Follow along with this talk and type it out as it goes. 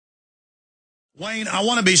Wayne, I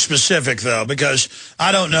want to be specific, though, because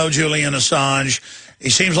I don't know Julian Assange. He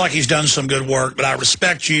seems like he's done some good work, but I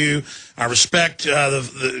respect you. I respect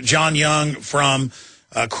the John Young from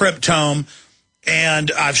Cryptome,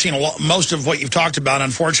 and I've seen most of what you've talked about,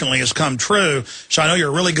 unfortunately, has come true. So I know you're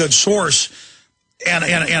a really good source, and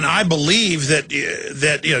I believe that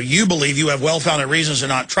you believe you have well-founded reasons to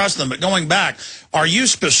not trust them. But going back, are you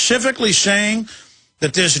specifically saying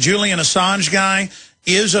that this Julian Assange guy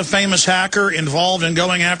is a famous hacker involved in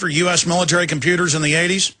going after U.S. military computers in the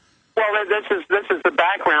 80s? Well, this is the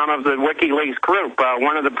background of the WikiLeaks group.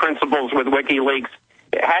 One of the principals with WikiLeaks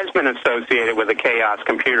has been associated with the Chaos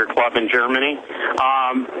Computer Club in Germany.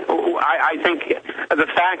 I think the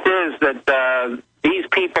fact is that these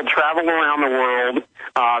people travel around the world.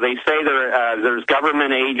 They say there's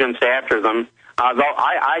government agents after them. Though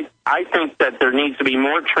I think that there needs to be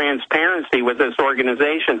more transparency with this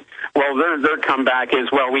organization. Well, their comeback is,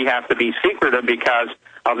 well, we have to be secretive because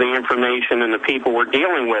of the information and the people we're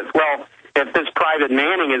dealing with. Well, if this private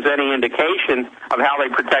Manning is any indication of how they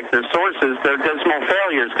protect their sources, they're dismal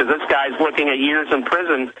failures, because this guy's looking at years in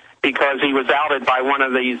prison because he was outed by one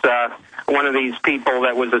of these people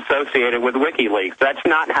that was associated with WikiLeaks. That's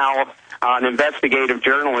not how an investigative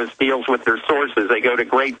journalist deals with their sources. They go to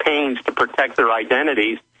great pains to protect their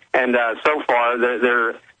identities, and so far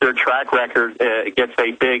their track record gets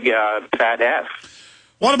a big fat F.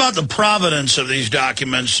 What about the provenance of these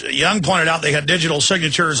documents? Young pointed out they had digital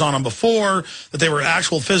signatures on them before, that they were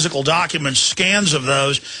actual physical documents, scans of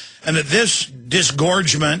those, and that this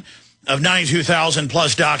disgorgement of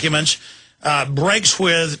 92,000-plus documents breaks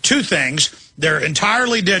with two things. They're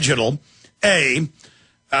entirely digital. A,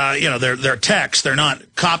 they're text. They're not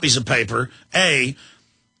copies of paper. A,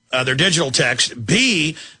 they're digital text.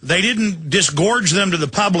 B, they didn't disgorge them to the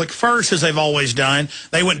public first, as they've always done.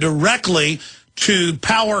 They went directly to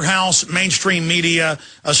powerhouse mainstream media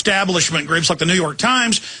establishment groups like the New York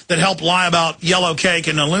Times that helped lie about yellow cake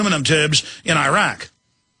and aluminum tubes in Iraq.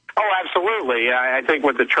 Oh, absolutely. I think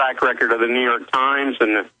with the track record of the New York Times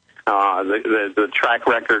and the track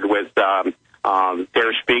record with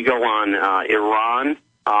Der Spiegel on Iran,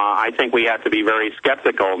 I think we have to be very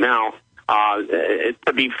skeptical. Now,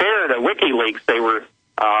 to be fair to WikiLeaks, they were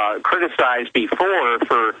criticized before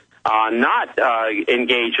for not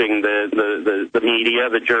engaging the media,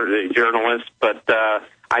 the journalists, but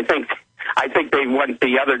I think they went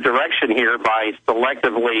the other direction here by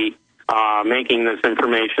selectively making this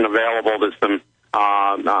information available to some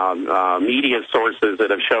media sources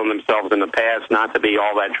that have shown themselves in the past not to be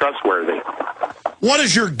all that trustworthy. What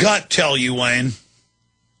does your gut tell you, Wayne?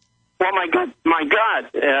 Well, my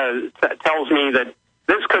gut tells me that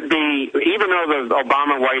this could be, even though the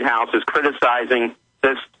Obama White House is criticizing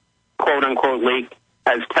this quote-unquote leak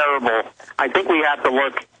as terrible, I think we have to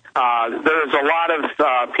look. There's a lot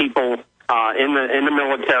of people in the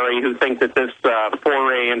military who think that this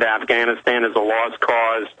foray into Afghanistan is a lost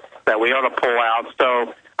cause, that we ought to pull out.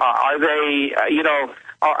 So are they,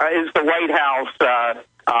 is the White House,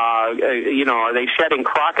 are they shedding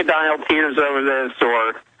crocodile tears over this,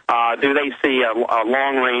 or do they see a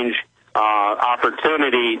long-range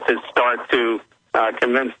opportunity to start to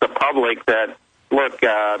convince the public that, look,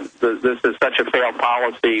 this is such a failed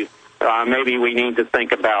policy, maybe we need to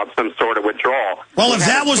think about some sort of withdrawal. Well, if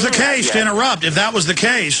that was the case, to interrupt, if that was the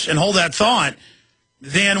case, and hold that thought,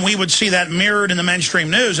 then we would see that mirrored in the mainstream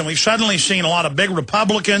news, and we've suddenly seen a lot of big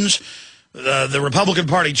Republicans, the Republican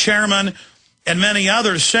Party chairman, and many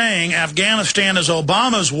others saying Afghanistan is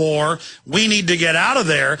Obama's war, we need to get out of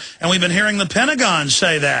there, and we've been hearing the Pentagon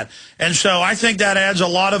say that. And so I think that adds a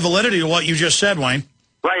lot of validity to what you just said, Wayne.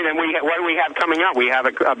 Right, and what do we have coming up? We have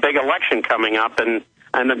a big election coming up, and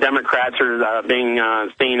the Democrats are being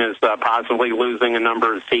seen as possibly losing a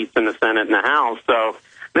number of seats in the Senate and the House. So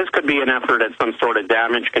this could be an effort at some sort of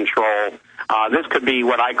damage control. This could be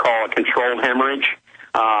what I call a controlled hemorrhage,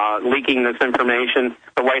 leaking this information.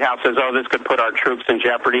 The White House says, oh, this could put our troops in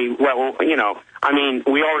jeopardy. Well, we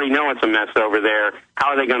already know it's a mess over there. How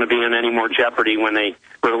are they going to be in any more jeopardy when they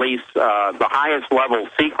release the highest level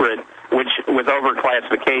secret, which with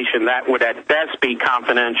overclassification, that would at best be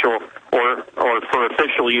confidential or for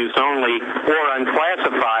official use only, or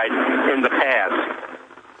unclassified in the past?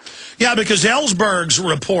 Yeah, because Ellsberg's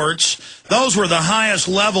reports, those were the highest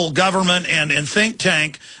level government and think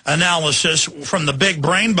tank analysis from the big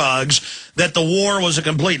brain bugs that the war was a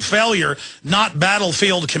complete failure, not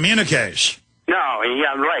battlefield communiques. No,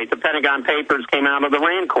 yeah, right. The Pentagon Papers came out of the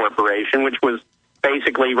Rand Corporation, which was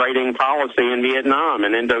basically writing policy in Vietnam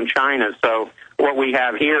and Indochina. So what we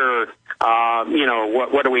have here,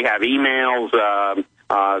 what do we have? Emails,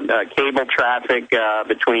 cable traffic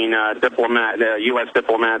between U.S.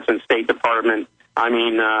 diplomats and State Department. I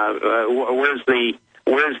mean, where's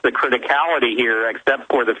the criticality here, except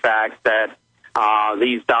for the fact that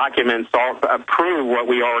these documents all prove what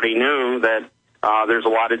we already knew, that there's a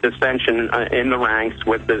lot of dissension in the ranks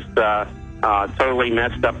with this totally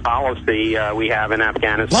messed up policy we have in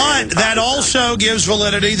Afghanistan. But that also gives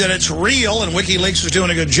validity that it's real, and WikiLeaks is doing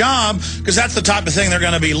a good job, because that's the type of thing they're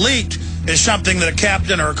going to be leaked, is something that a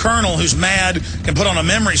captain or a colonel who's mad can put on a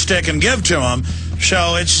memory stick and give to them.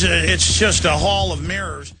 So it's just a hall of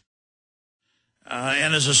mirrors.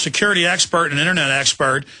 And as a security expert and internet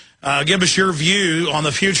expert, give us your view on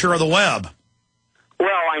the future of the web. Well,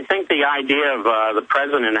 I think the idea of the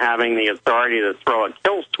president having the authority to throw a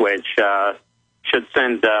kill switch should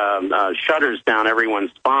send shudders down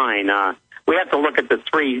everyone's spine. We have to look at the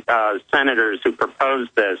three senators who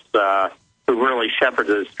proposed this, who really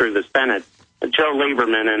shepherded us through the Senate. Joe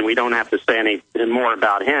Lieberman, and we don't have to say anything more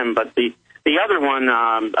about him, but the other one,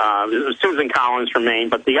 Susan Collins from Maine,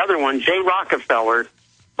 but the other one, Jay Rockefeller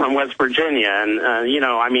from West Virginia. And,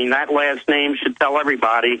 I mean, that last name should tell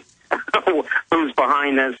everybody who's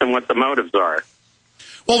behind this and what the motives are.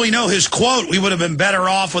 Well, we know his quote, we would have been better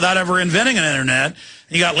off without ever inventing an internet.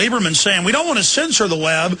 You got Lieberman saying, we don't want to censor the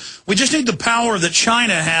web, we just need the power that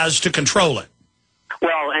China has to control it.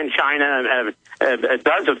 Well, and China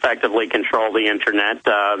does effectively control the internet.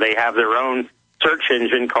 They have their own search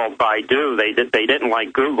engine called Baidu. They didn't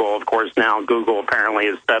like Google. Of course, now Google apparently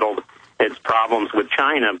has settled its problems with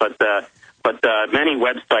China, but many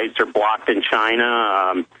websites are blocked in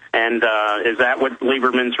China. And is that what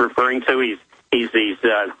Lieberman's referring to? He's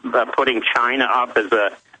putting China up as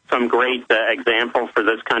some great example for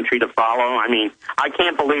this country to follow. I mean, I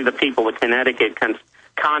can't believe the people of Connecticut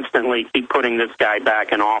constantly keep putting this guy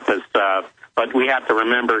back in office. But we have to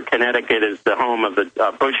remember Connecticut is the home of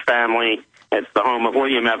the Bush family. It's the home of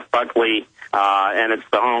William F. Buckley, and it's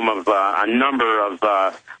the home of a number of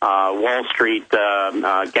Wall Street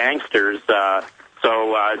gangsters.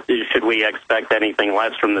 So should we expect anything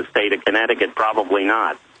less from the state of Connecticut? Probably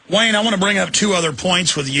not. Wayne, I want to bring up two other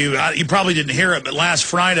points with you. You probably didn't hear it, but last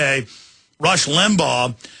Friday, Rush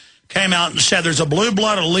Limbaugh came out and said there's a blue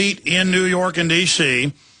blood elite in New York and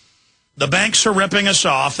D.C. The banks are ripping us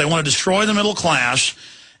off. They want to destroy the middle class,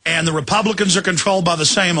 and the Republicans are controlled by the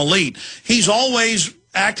same elite. He's always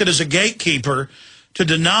acted as a gatekeeper to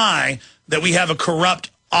deny that we have a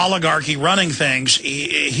corrupt oligarchy running things.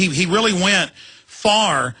 He really went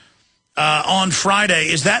far on Friday.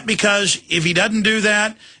 Is that because if he doesn't do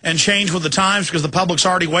that and change with the times because the public's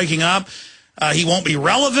already waking up, he won't be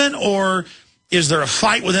relevant, or is there a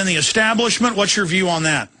fight within the establishment? What's your view on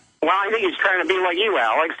that? Well, I think he's trying to be like you,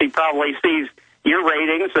 Alex. He probably sees your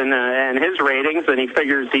ratings and his ratings, and he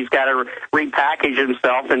figures he's got to repackage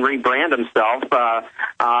himself and rebrand himself.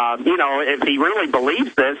 If he really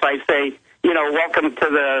believes this, I say, welcome to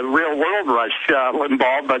the real world, Rush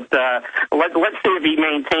Limbaugh. But let's see if he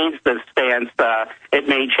maintains this stance. It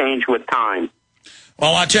may change with time.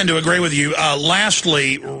 Well, I tend to agree with you.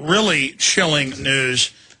 Lastly, really chilling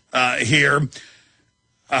news here.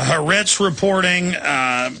 Haaretz reporting,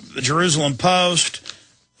 the Jerusalem Post,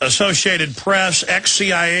 Associated Press,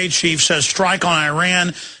 ex-CIA chief says strike on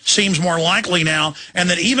Iran seems more likely now, and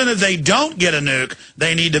that even if they don't get a nuke,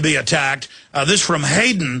 they need to be attacked. This from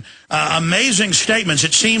Hayden. Amazing statements.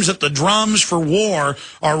 It seems that the drums for war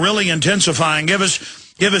are really intensifying. Give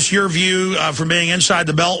us your view from being inside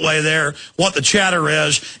the Beltway there, what the chatter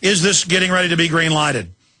is. Is this getting ready to be green-lighted?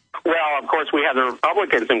 Well, of course, we have the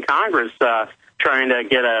Republicans in Congress trying to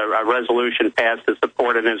get a resolution passed to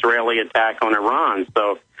support an Israeli attack on Iran.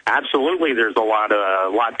 So absolutely, there's a lot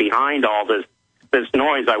behind all this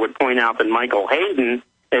noise. I would point out that Michael Hayden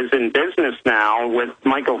is in business now with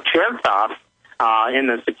Michael Chertoff in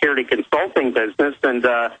the security consulting business, and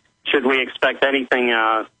should we expect anything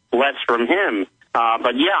less from him?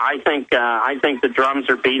 But yeah, I think the drums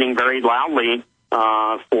are beating very loudly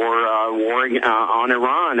for war on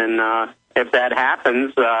Iran, and if that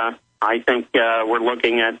happens, I think we're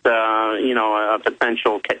looking at a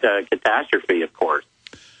potential catastrophe, of course.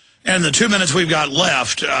 And the 2 minutes we've got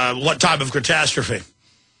left, what type of catastrophe?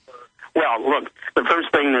 Well, look, the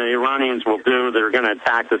first thing the Iranians will do, they're going to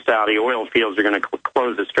attack the Saudi oil fields. They're going to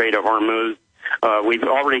close the Strait of Hormuz. We've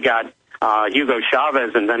already got Hugo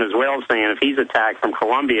Chavez in Venezuela saying if he's attacked from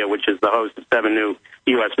Colombia, which is the host of 7 new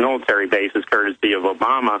U.S. military bases courtesy of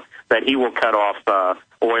Obama, that he will cut off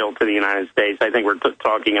oil to the United States. I think we're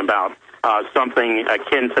talking about something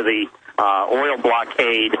akin to the oil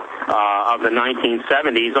blockade of the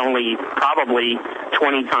 1970s, only probably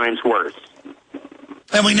 20 times worse.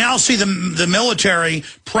 And we now see the military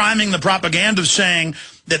priming the propaganda saying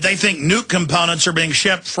that they think nuke components are being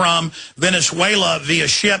shipped from Venezuela via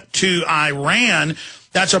ship to Iran.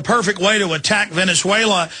 That's a perfect way to attack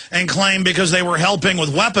Venezuela and claim because they were helping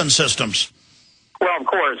with weapon systems. Well, of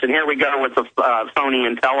course, and here we go with the phony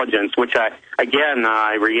intelligence, which I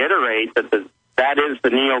reiterate that that is the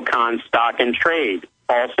neocon stock and trade.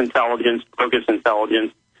 False intelligence, bogus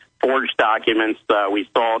intelligence, forged documents. We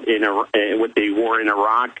saw it with the war in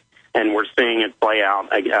Iraq, and we're seeing it play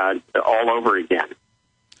out all over again.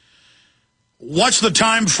 What's the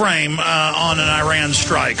time frame on an Iran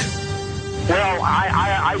strike? Well,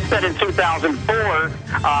 I said in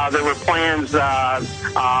 2004 there were plans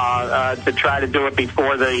to try to do it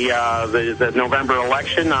before the November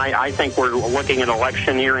election. I think we're looking at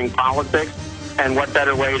electioneering politics, and what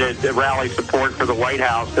better way to rally support for the White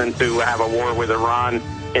House than to have a war with Iran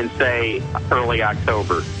in, say, early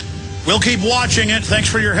October. We'll keep watching it. Thanks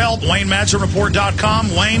for your help.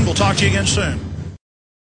 WayneMadsenReport.com. Wayne, we'll talk to you again soon.